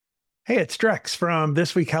Hey, it's Drex from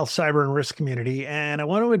This Week Health Cyber and Risk Community, and I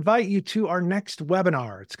want to invite you to our next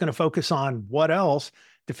webinar. It's going to focus on what else?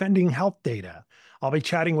 Defending health data. I'll be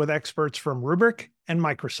chatting with experts from Rubrik and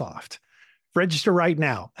Microsoft. Register right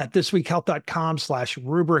now at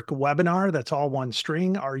thisweekhealth.com/Rubrik webinar. That's all one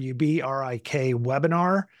string, RUBRIK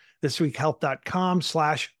webinar.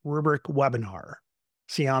 Thisweekhealth.com/Rubrik webinar.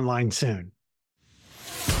 See you online soon.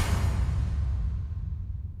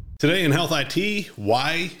 Today in Health IT,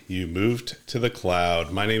 why you moved to the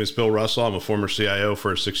cloud. My name is Bill Russell. I'm a former CIO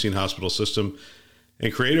for a 16-hospital system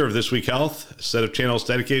and creator of This Week Health, a set of channels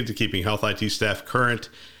dedicated to keeping health IT staff current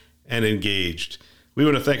and engaged. We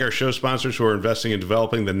want to thank our show sponsors who are investing in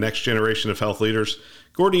developing the next generation of health leaders: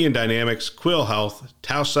 Gordian Dynamics, Quill Health,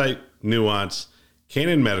 Tausight, Nuance,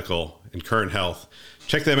 Canon Medical, and Current Health.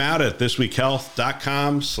 Check them out at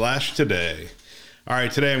thisweekhealth.com/today. All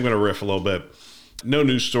right, today I'm going to riff a little bit. No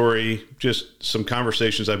news story, just some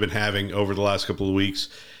conversations I've been having over the last couple of weeks.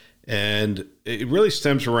 And it really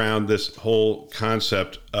stems around this whole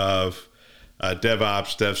concept of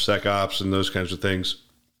DevOps, DevSecOps, and those kinds of things.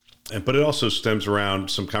 But it also stems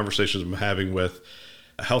around some conversations I'm having with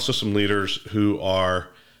health system leaders who are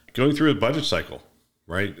going through a budget cycle,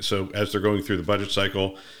 right? So as they're going through the budget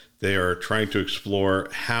cycle, they are trying to explore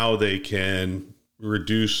how they can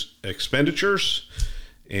reduce expenditures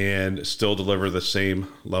and still deliver the same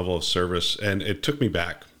level of service. And it took me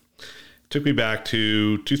back. It took me back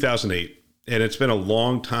to 2008. And it's been a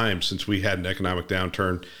long time since we had an economic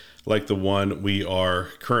downturn like the one we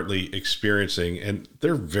are currently experiencing. And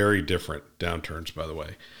they're very different downturns, by the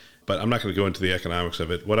way. But I'm not going to go into the economics of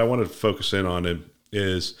it. What I want to focus in on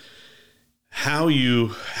is how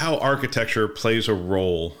architecture plays a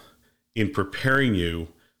role in preparing you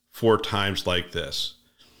for times like this.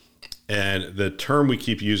 And the term we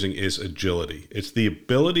keep using is agility. It's the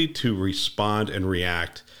ability to respond and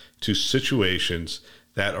react to situations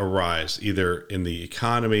that arise either in the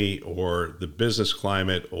economy or the business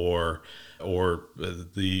climate or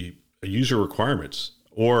the user requirements,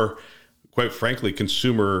 or quite frankly,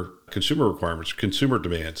 consumer requirements, consumer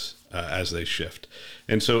demands as they shift.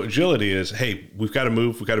 And so agility is, hey, we've got to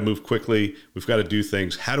move quickly. We've got to do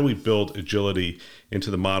things. How do we build agility into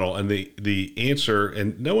the model? And the answer,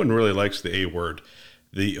 and no one really likes the A word,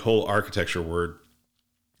 the whole architecture word,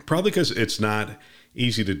 probably because it's not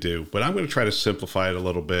easy to do, but I'm going to try to simplify it a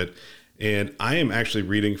little bit. And I am actually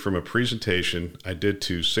reading from a presentation I did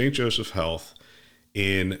to St. Joseph Health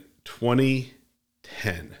in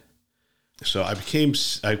 2010. So I became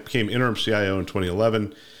interim CIO in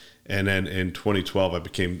 2011, and then in 2012 I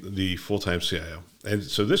became the full-time CIO. And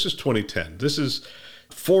so this is 2010. This is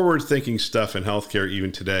forward-thinking stuff in healthcare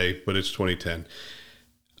even today, but it's 2010.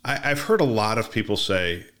 I've heard a lot of people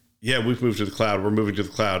say, "Yeah, we've moved to the cloud. We're moving to the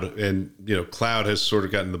cloud," and cloud has sort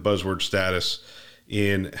of gotten the buzzword status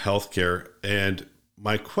in healthcare. And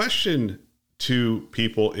my question to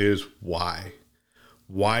people is, why?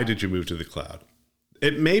 Why did you move to the cloud?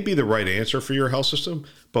 It may be the right answer for your health system,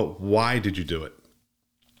 but why did you do it?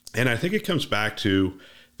 And I think it comes back to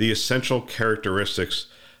the essential characteristics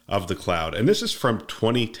of the cloud. And this is from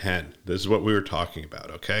 2010. This is what we were talking about,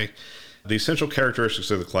 okay? The essential characteristics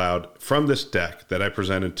of the cloud from this deck that I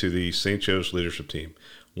presented to the St. Joe's leadership team.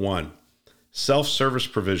 1, self-service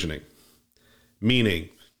provisioning, meaning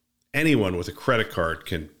anyone with a credit card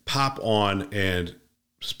can pop on and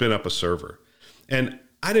spin up a server. And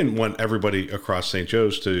I didn't want everybody across St.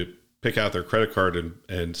 Joe's to pick out their credit card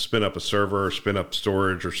and spin up a server or spin up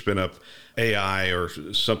storage or spin up AI or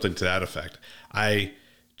something to that effect. I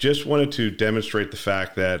just wanted to demonstrate the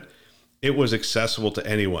fact that it was accessible to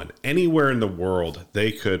anyone. Anywhere in the world,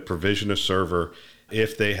 they could provision a server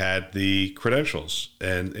if they had the credentials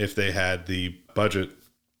and if they had the budget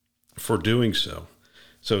for doing so.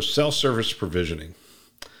 So self-service provisioning.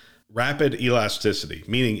 Rapid elasticity,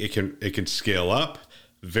 meaning it can scale up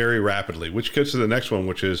very rapidly, which goes to the next one,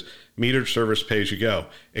 which is metered service pay-as-you-go.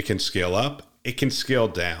 It can scale up, it can scale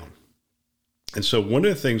down. And so one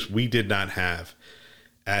of the things we did not have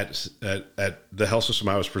at the health system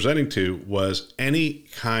I was presenting to was any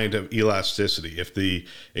kind of elasticity. If the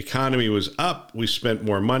economy was up, we spent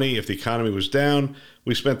more money. If the economy was down,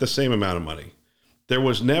 we spent the same amount of money. There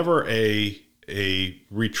was never a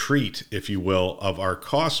retreat, if you will, of our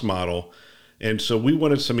cost model. And so we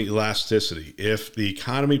wanted some elasticity. If the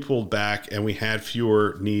economy pulled back and we had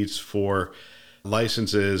fewer needs for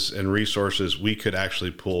licenses and resources, we could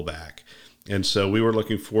actually pull back. And so we were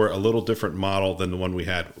looking for a little different model than the one we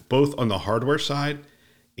had, both on the hardware side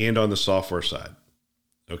and on the software side.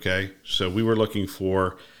 Okay. So we were looking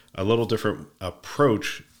for a little different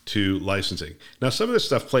approach to licensing. Now, some of this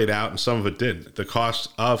stuff played out and some of it didn't. The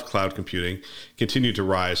cost of cloud computing continued to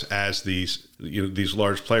rise as these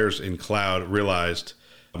large players in cloud realized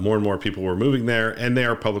more and more people were moving there, and they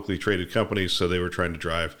are publicly traded companies, so they were trying to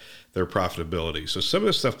drive their profitability. So some of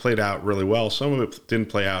this stuff played out really well. Some of it didn't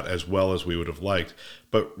play out as well as we would have liked.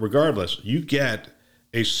 But regardless, you get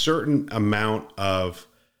a certain amount of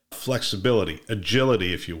flexibility,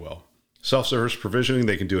 agility, if you will. Self-service provisioning,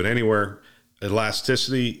 they can do it anywhere.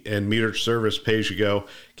 Elasticity and metered service pay-as-you-go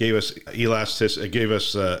gave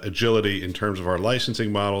us agility in terms of our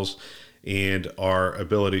licensing models and our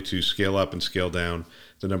ability to scale up and scale down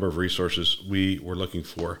the number of resources we were looking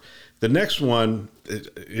for. The next one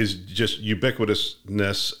is just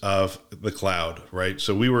ubiquitousness of the cloud, right?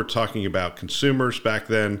 So we were talking about consumers back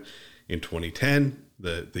then in 2010.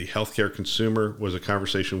 The healthcare consumer was a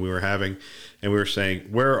conversation we were having, and we were saying,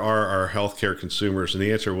 where are our healthcare consumers? And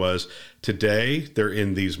the answer was, today they're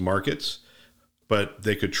in these markets, but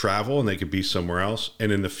they could travel and they could be somewhere else.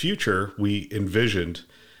 And in the future, we envisioned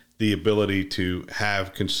the ability to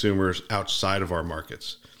have consumers outside of our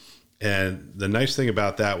markets. And the nice thing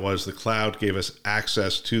about that was the cloud gave us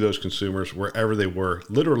access to those consumers wherever they were,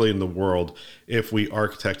 literally in the world, if we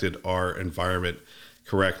architected our environment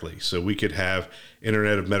correctly. So we could have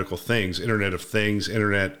Internet of Medical Things, Internet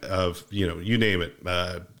of, you name it,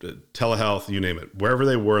 telehealth, you name it. Wherever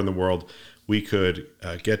they were in the world, we could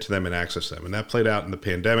get to them and access them. And that played out in the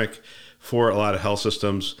pandemic for a lot of health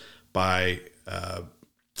systems by,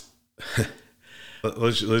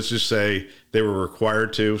 let's just say they were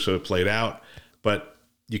required to, so it played out. But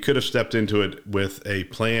you could have stepped into it with a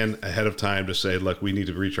plan ahead of time to say, look, we need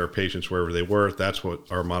to reach our patients wherever they were. That's what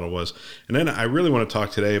our model was. And then I really want to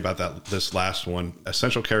talk today about this last one,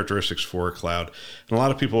 essential characteristics for a cloud. And a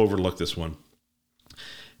lot of people overlook this one.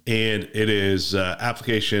 And it is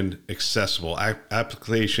application accessible,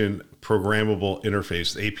 application programmable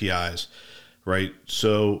interface, APIs, right?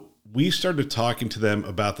 So we started talking to them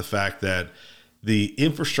about the fact that the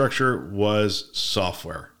infrastructure was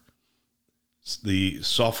software. The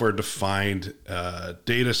software-defined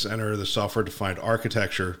data center, the software-defined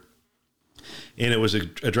architecture, and it was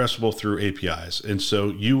addressable through APIs. And so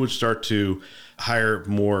you would start to hire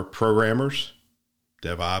more programmers,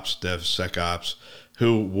 DevOps, DevSecOps,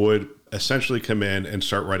 who would essentially come in and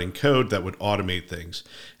start writing code that would automate things.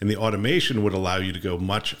 And the automation would allow you to go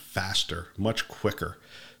much faster, much quicker.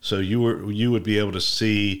 So you would be able to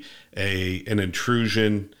see an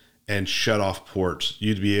intrusion and shut off ports.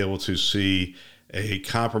 You'd be able to see a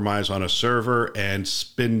compromise on a server and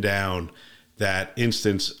spin down that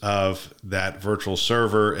instance of that virtual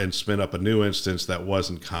server and spin up a new instance that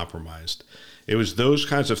wasn't compromised. It was those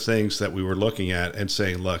kinds of things that we were looking at and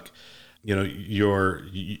saying, look,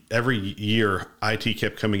 every year IT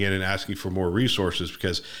kept coming in and asking for more resources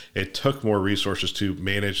because it took more resources to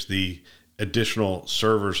manage the additional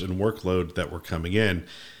servers and workload that were coming in.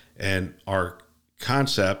 And our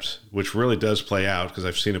concept, which really does play out because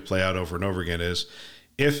I've seen it play out over and over again, is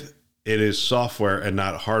if it is software and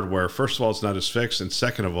not hardware, first of all, it's not as fixed. And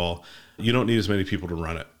second of all, you don't need as many people to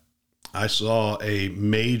run it. I saw a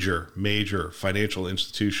major financial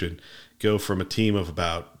institution go from a team of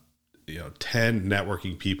about 10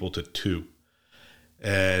 networking people to 2.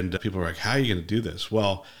 And people are like, how are you going to do this?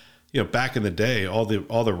 Well, back in the day, all the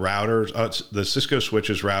routers, the Cisco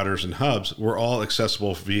switches, routers, and hubs were all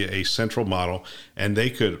accessible via a central model, and they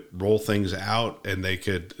could roll things out, and they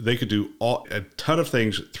could do a ton of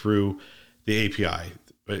things through the API.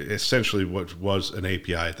 Essentially, what was an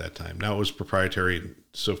API at that time. Now it was proprietary and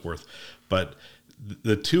so forth, but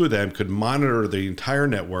the two of them could monitor the entire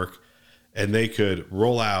network, and they could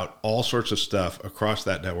roll out all sorts of stuff across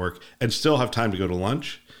that network, and still have time to go to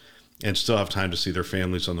lunch. And still have time to see their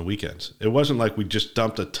families on the weekends. It wasn't like we just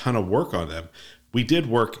dumped a ton of work on them. We did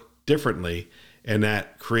work differently, and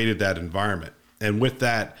that created that environment. And with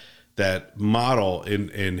that model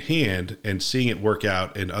in hand and seeing it work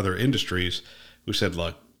out in other industries, we said,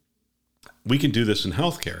 look, we can do this in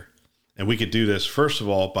healthcare. And we could do this, first of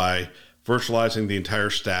all, by virtualizing the entire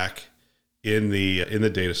stack in the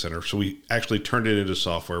data center. So we actually turned it into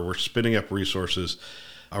software. We're spinning up resources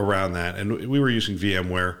around that. And we were using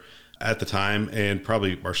VMware at the time, and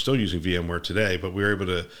probably are still using VMware today, but we were able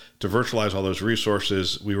to virtualize all those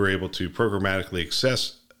resources. We were able to programmatically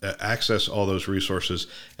access all those resources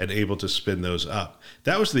and able to spin those up.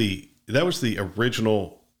 That was the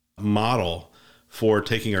original model for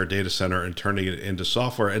taking our data center and turning it into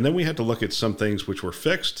software. And then we had to look at some things which were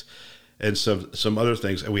fixed and some other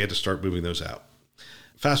things, and we had to start moving those out.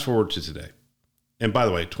 Fast forward to today. And by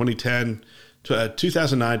the way, 2010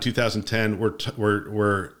 2009, 2010,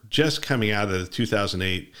 we're just coming out of the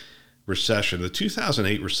 2008 recession. The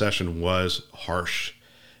 2008 recession was harsh.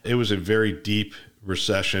 It was a very deep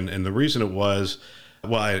recession. And the reason it was,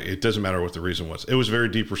 well, it doesn't matter what the reason was. It was a very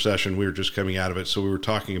deep recession. We were just coming out of it. So we were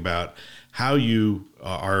talking about how you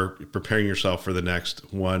are preparing yourself for the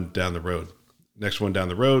next one down the road. Next one down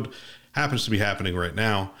the road happens to be happening right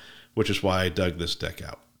now, which is why I dug this deck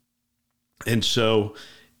out. And so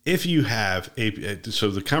if you have so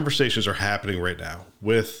the conversations are happening right now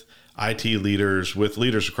with IT leaders, with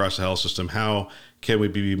leaders across the health system. How can we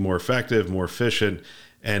be more effective, more efficient?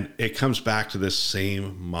 And it comes back to this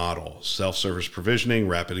same model: self-service provisioning,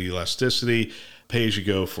 rapid elasticity,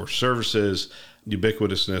 pay-as-you-go for services,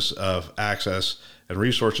 ubiquitousness of access and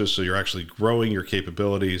resources. So you're actually growing your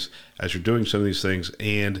capabilities as you're doing some of these things,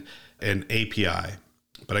 and an API.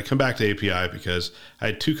 But I come back to API because I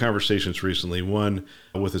had two conversations recently, one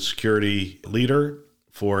with a security leader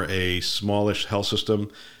for a smallish health system.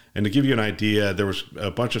 And to give you an idea, there was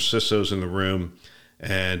a bunch of CISOs in the room,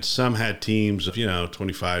 and some had teams of,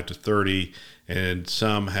 25 to 30, and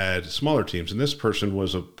some had smaller teams. And this person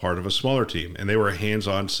was a part of a smaller team, and they were a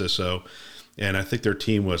hands-on CISO. And I think their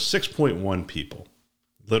team was 6.1 people.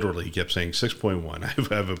 Literally, he kept saying 6.1.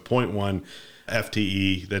 I have a 0.1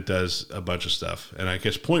 FTE that does a bunch of stuff. And I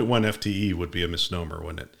guess 0.1 FTE would be a misnomer,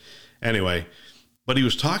 wouldn't it? Anyway, but he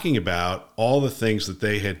was talking about all the things that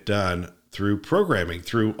they had done through programming,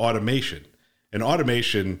 through automation. And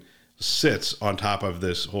automation sits on top of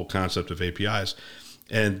this whole concept of APIs.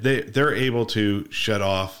 And they're able to shut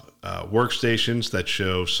off workstations that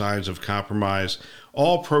show signs of compromise,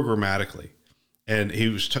 all programmatically. And he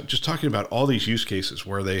was just talking about all these use cases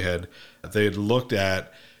where they had looked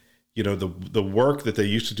at, the work that they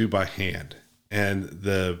used to do by hand and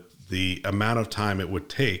the amount of time it would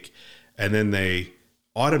take. And then they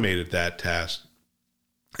automated that task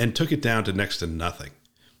and took it down to next to nothing.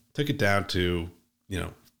 Took it down to,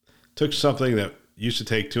 took something that used to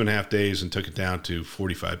take 2.5 days and took it down to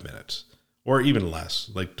 45 minutes or even less,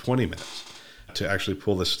 like 20 minutes to actually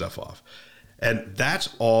pull this stuff off. And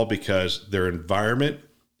that's all because their environment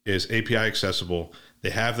is API accessible.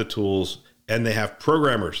 They have the tools, and they have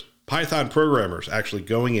programmers, Python programmers, actually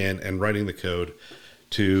going in and writing the code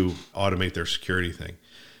to automate their security thing.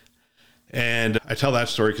 And I tell that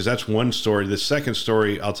story because that's one story. The second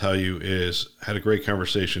story I'll tell you is had a great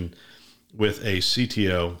conversation with a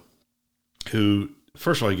CTO who,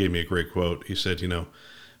 first of all, he gave me a great quote. He said,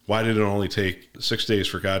 why did it only take 6 days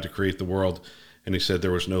for God to create the world? And he said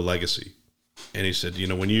there was no legacy. And he said,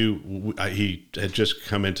 he had just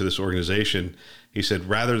come into this organization. He said,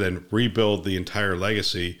 rather than rebuild the entire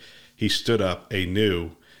legacy, he stood up a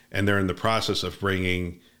new, and they're in the process of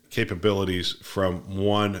bringing capabilities from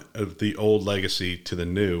one of the old legacy to the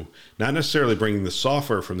new, not necessarily bringing the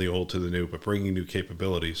software from the old to the new, but bringing new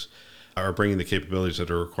capabilities, or bringing the capabilities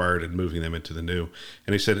that are required and moving them into the new.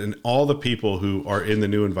 And he said, and all the people who are in the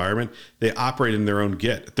new environment, they operate in their own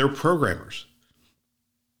Git. They're programmers.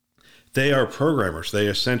 They are programmers. They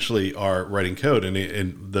essentially are writing code.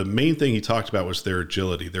 And the main thing he talked about was their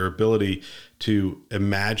agility, their ability to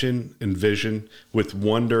imagine, envision with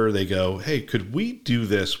wonder. They go, hey, could we do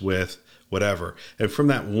this with whatever? And from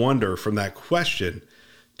that wonder, from that question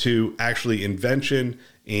to actually invention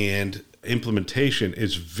and implementation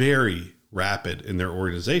is very rapid in their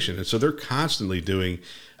organization. And so they're constantly doing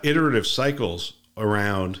iterative cycles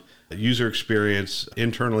around user experience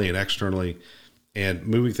internally and externally, and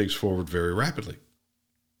moving things forward very rapidly.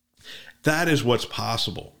 That is what's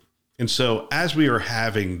possible. And so as we are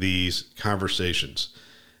having these conversations,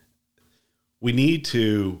 we need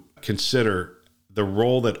to consider the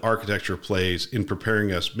role that architecture plays in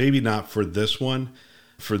preparing us, maybe not for this one,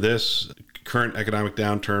 for this current economic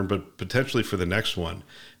downturn, but potentially for the next one,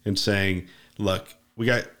 and saying, look, we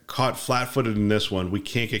got caught flat-footed in this one. We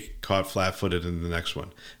can't get caught flat-footed in the next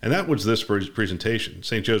one. And that was this presentation.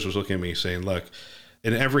 St. Joe's was looking at me saying, look,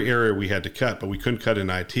 in every area we had to cut, but we couldn't cut in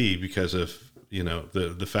IT because of,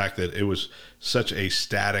 the fact that it was such a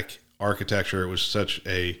static architecture. It was such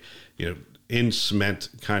a, in cement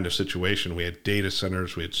kind of situation. We had data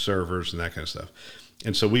centers, we had servers and that kind of stuff.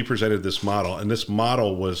 And so we presented this model, and this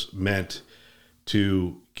model was meant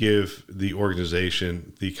to give the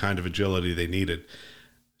organization the kind of agility they needed.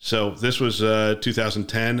 So this was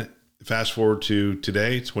 2010. Fast forward to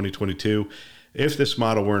today, 2022. If this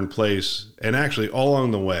model were in place, and actually all along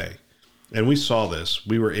the way, and we saw this,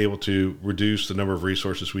 we were able to reduce the number of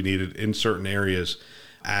resources we needed in certain areas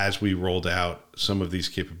as we rolled out some of these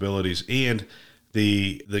capabilities. And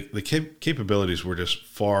the capabilities were just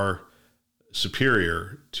far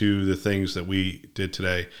superior to the things that we did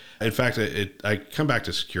today. In fact, I come back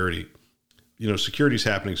to security. Security is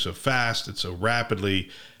happening so fast, it's so rapidly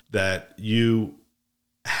that you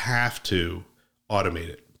have to automate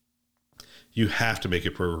it. You have to make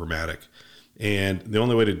it programmatic. And the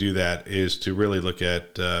only way to do that is to really look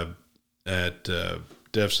at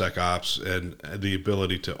DevSecOps and the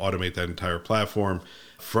ability to automate that entire platform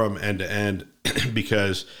from end to end,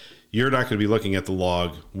 because you're not going to be looking at the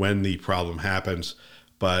log when the problem happens,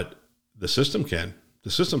 but the system can.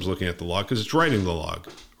 The system's looking at the log because it's writing the log,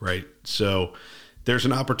 right? So there's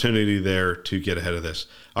an opportunity there to get ahead of this.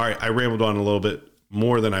 All right, I rambled on a little bit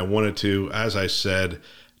more than I wanted to. As I said,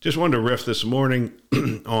 just wanted to riff this morning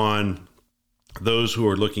on those who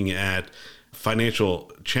are looking at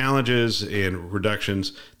financial challenges and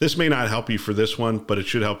reductions. This may not help you for this one, but it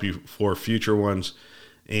should help you for future ones.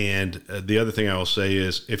 And the other thing I will say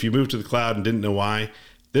is, if you moved to the cloud and didn't know why,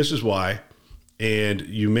 this is why. And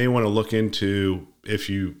you may want to look into, if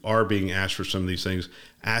you are being asked for some of these things,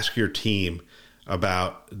 ask your team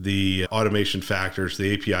about the automation factors,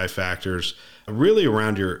 the API factors, really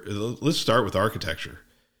around let's start with architecture.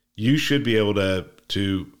 You should be able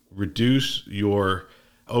to reduce your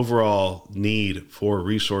overall need for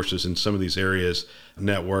resources in some of these areas,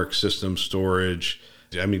 network, system, storage.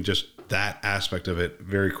 Just that aspect of it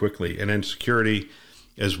very quickly. And then security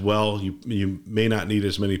as well. You may not need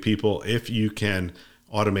as many people if you can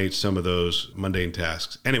automate some of those mundane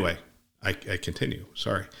tasks. Anyway, I continue.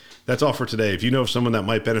 Sorry. That's all for today. If you know of someone that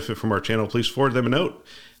might benefit from our channel, please forward them a note.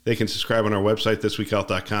 They can subscribe on our website,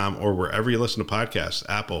 thisweekhealth.com, or wherever you listen to podcasts,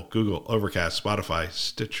 Apple, Google, Overcast, Spotify,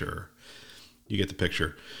 Stitcher. You get the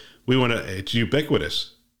picture. It's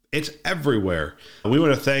ubiquitous. It's everywhere. We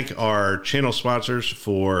want to thank our channel sponsors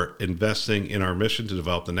for investing in our mission to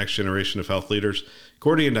develop the next generation of health leaders: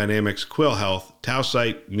 Gordian Dynamics, Quill Health,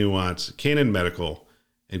 Tausight, Nuance, Canon Medical,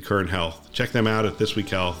 and Current Health. Check them out at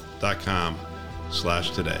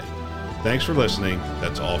thisweekhealth.com/today. Thanks for listening.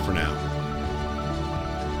 That's all for now.